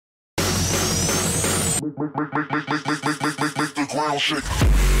Make the ground shake.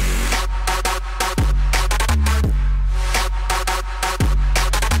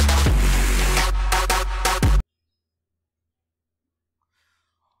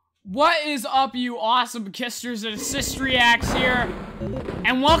 What is up, you awesome kissers? It's CistReactZ here,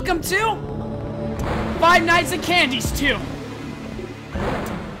 and welcome to Five Nights at Candy's 2.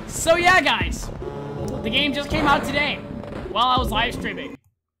 So yeah, guys, the game just came out today while I was live streaming.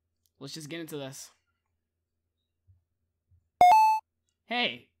 Let's just get into this.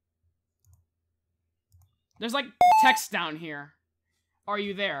 Hey, there's like text down here. Are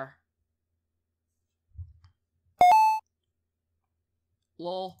you there?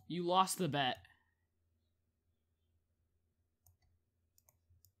 Lol, you lost the bet.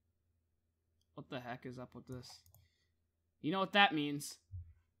 What the heck is up with this? You know what that means.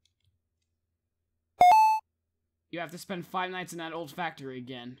 You have to spend 5 nights in that old factory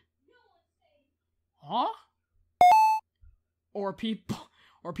again. Huh? Or people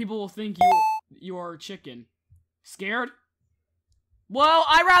will think you're chicken. Scared? Well,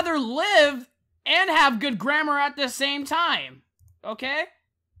 I'd rather live and have good grammar at the same time. Okay?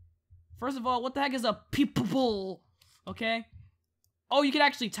 First of all, what the heck is a people? Okay? Oh, you can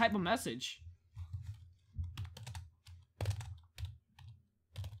actually type a message.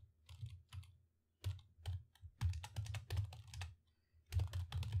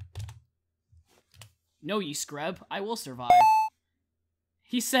 No, you scrub. I will survive.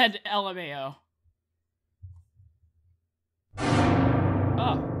 He said LMAO.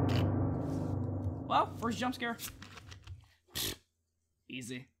 Oh. Well, first jump scare.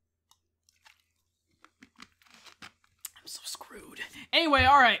 Easy. I'm so screwed. Anyway,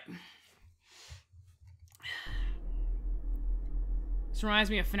 alright. This reminds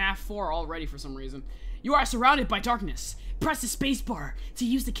me of FNAC 4 already for some reason. You are surrounded by darkness. Press the spacebar to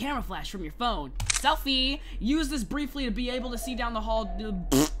use the camera flash from your phone. Selfie! Use this briefly to be able to see down the hall.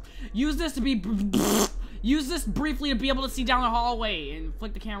 Use this briefly to be able to see down the hallway and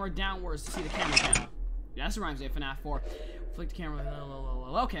flick the camera downwards to see the camera panel. Yeah, this reminds me of FNAC 4. Flick the camera.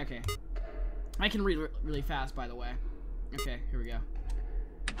 Okay, okay. I can read really fast, by the way. Okay, here we go.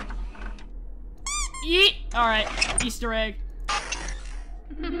 Yeet! Alright, Easter egg.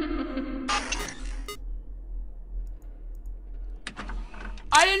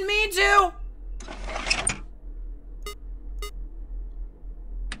 I didn't mean to!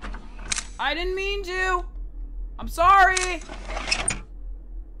 I didn't mean to! I'm sorry!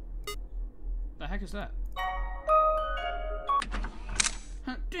 The heck is that?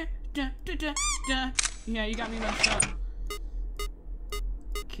 Yeah, you got me messed up.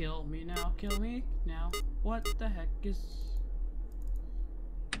 Kill me now, kill me now. What the heck is...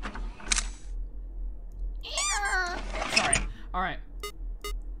 Sorry. Alright.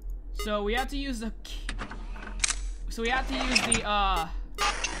 So we have to use the... So we have to use the,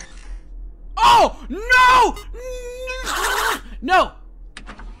 Oh! No! No!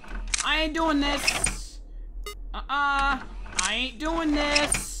 I ain't doing this. I ain't doing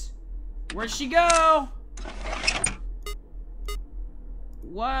this. Where'd she go?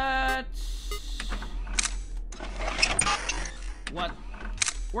 What? What?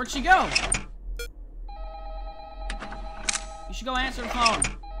 Where'd she go? You should go answer the phone.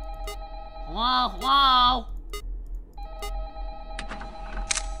 Hello? Hello?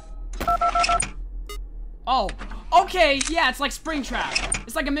 Oh. Okay, yeah, it's like Springtrap.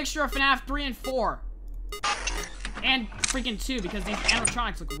 It's like a mixture of FNAF 3 and 4. And freaking 2, because these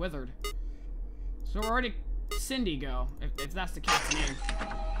animatronics look withered. So where did Cindy go, if that's the cat's name?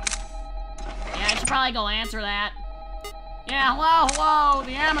 Yeah, I should probably go answer that. Yeah, hello, hello,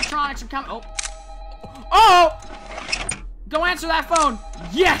 the animatronics are coming. Oh. Oh! Go answer that phone!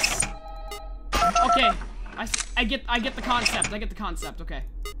 Yes! Okay, I get the concept, okay.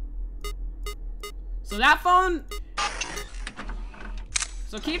 So that phone...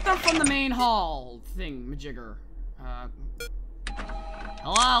 So keep them from the main hall thing, majigger.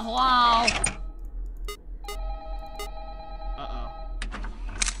 Hello, hello? Uh-oh.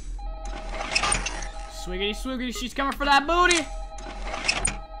 Swiggity, swiggity, she's coming for that booty!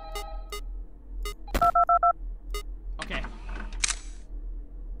 Okay.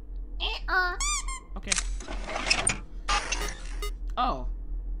 Okay. Oh.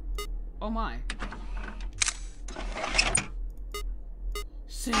 Oh my.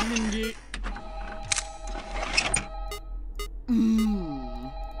 Cindy.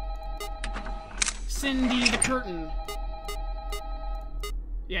 Cindy the curtain.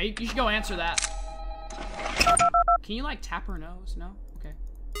 Yeah, you should go answer that. Can you like tap her nose? No? Okay.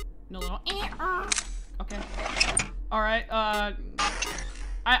 No little. Okay. Alright,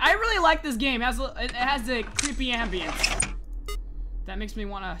 I really like this game. It has a creepy ambience. That makes me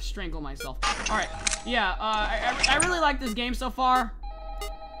want to strangle myself. Alright, yeah, I really like this game so far.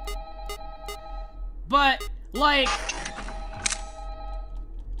 But, like...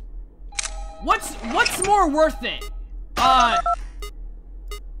 What's more worth it?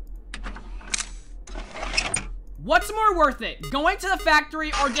 What's more worth it? Going to the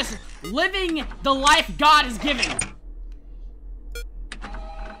factory or just living the life God has given?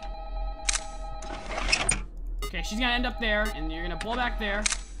 Okay, she's gonna end up there, and you're gonna pull back there,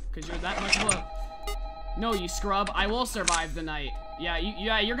 because you're that much low. No, you scrub. I will survive the night. Yeah,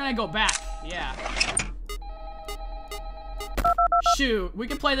 you're gonna go back. Yeah. Shoot, we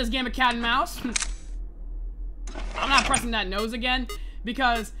can play this game of cat and mouse. I'm not pressing that nose again,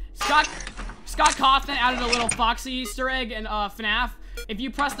 because Scott Cawthon added a little Foxy Easter egg in FNAF. If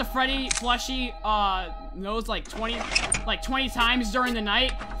you press the Freddy Plushy nose like 20 times during the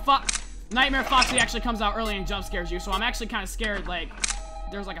night, Nightmare Foxy actually comes out early and jump scares you. So I'm actually kind of scared, like,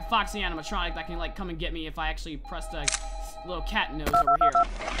 there's like a Foxy animatronic that can like come and get me if I actually press the little cat nose over here.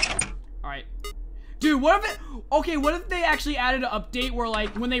 Alright. Dude, what if they actually added an update where like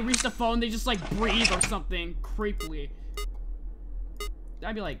when they reach the phone they just like breathe or something creepily?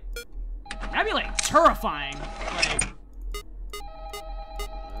 That'd be like terrifying. Like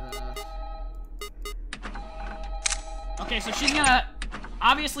okay, so she's gonna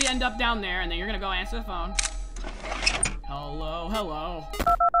obviously end up down there, and then you're gonna go answer the phone. Hello, hello.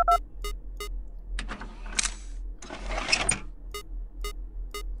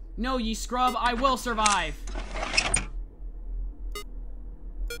 No, ye scrub, I will survive.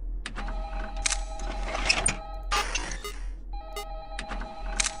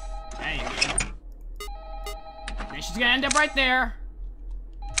 That ain't good. And she's gonna end up right there.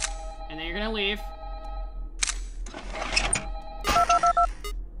 And then you're gonna leave.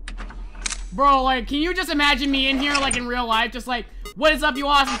 Bro, like, can you just imagine me in here, like, in real life? Just like, what is up, you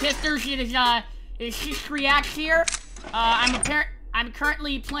awesome kisters? Is CistReactZ here? I'm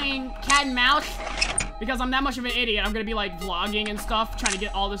currently playing cat and mouse. Because I'm that much of an idiot. I'm gonna be, like, vlogging and stuff, trying to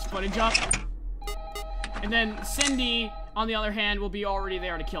get all this footage up. And then Cindy, on the other hand, will be already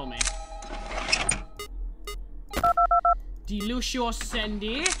there to kill me. Delucio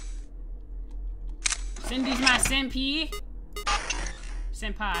Cindy. Cindy's my senpai.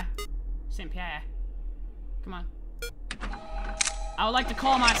 Senpai. Senpai. Come on. I would like to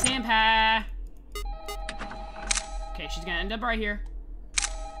call my senpai. Okay, she's gonna end up right here.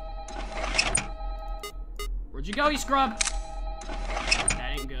 Where'd you go, you scrub?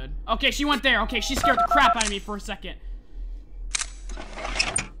 That ain't good. Okay, she went there. Okay, she scared the crap out of me for a second.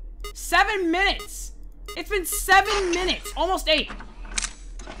 7 minutes! It's been 7 minutes! Almost 8.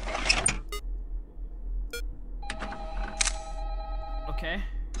 Okay.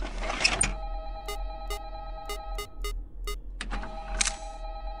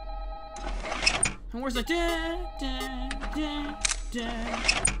 And where's the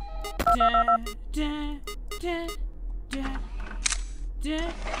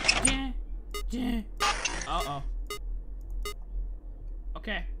Uh-oh.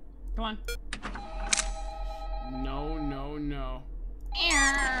 Okay. Come on. No, no, no.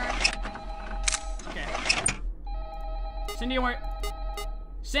 Okay. Cindy, where?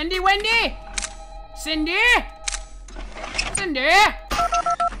 Cindy, Wendy! Cindy! Cindy!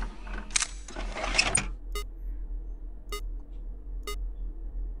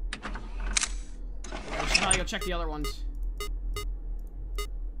 We should probably go check the other ones.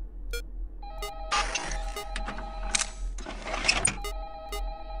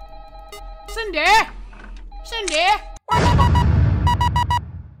 Cindy! Cindy!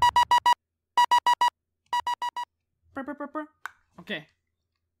 Okay.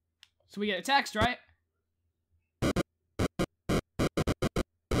 So we get a text, right?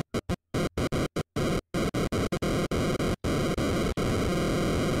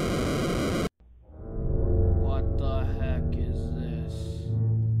 What the heck is this?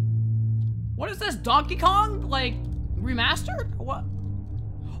 What is this? Donkey Kong? Like, remastered? What?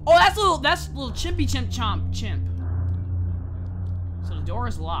 Oh, that's little chimpy chimp. So the door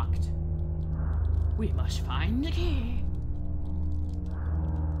is locked. We must find the key.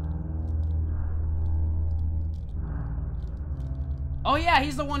 Oh yeah,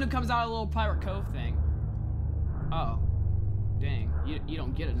 he's the one who comes out of the little Pirate Cove thing. Oh. Dang. You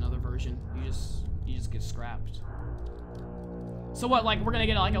don't get another version. You just get scrapped. So what, like we're gonna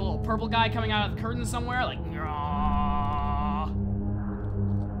get like a little purple guy coming out of the curtain somewhere? Like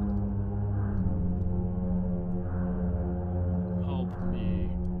help me.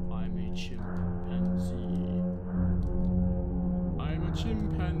 I'm a chimpanzee. I'm a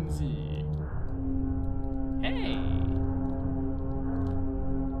chimpanzee. XDyingCistX. Hey.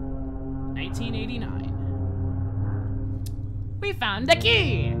 1989. We found the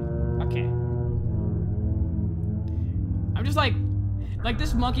key. Okay. I'm just like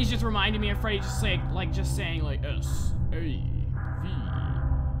this monkey's just reminding me of Freddy just saying like S-A-V-E.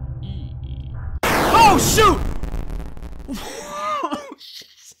 Oh shoot!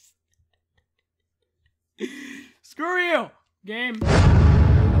 Screw you, game.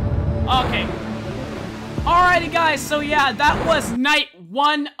 Okay. Alrighty, guys. So yeah, that was night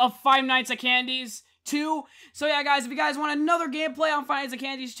 1 of Five Nights at Candy's 2. So yeah, guys, if you guys want another gameplay on Five Nights at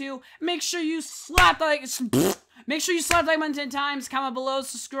Candy's 2, make sure you slap the like. Make sure you slap the like button 10 times. Comment below.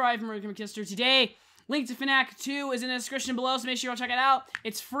 Subscribe from Kister today. Link to FNAC 2 is in the description below, so make sure you go check it out.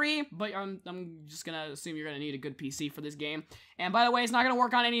 It's free, but I'm just gonna assume you're gonna need a good PC for this game. And by the way, it's not gonna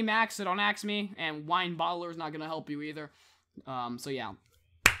work on any Macs, so don't ask me. And Wine Bottler is not gonna help you either. So yeah.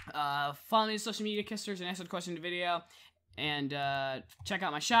 Follow me on social media, Kisters, and answer the question in the video. And check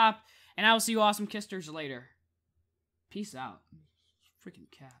out my shop. And I will see you awesome Kisters later. Peace out. Freaking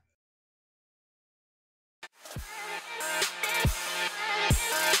cat.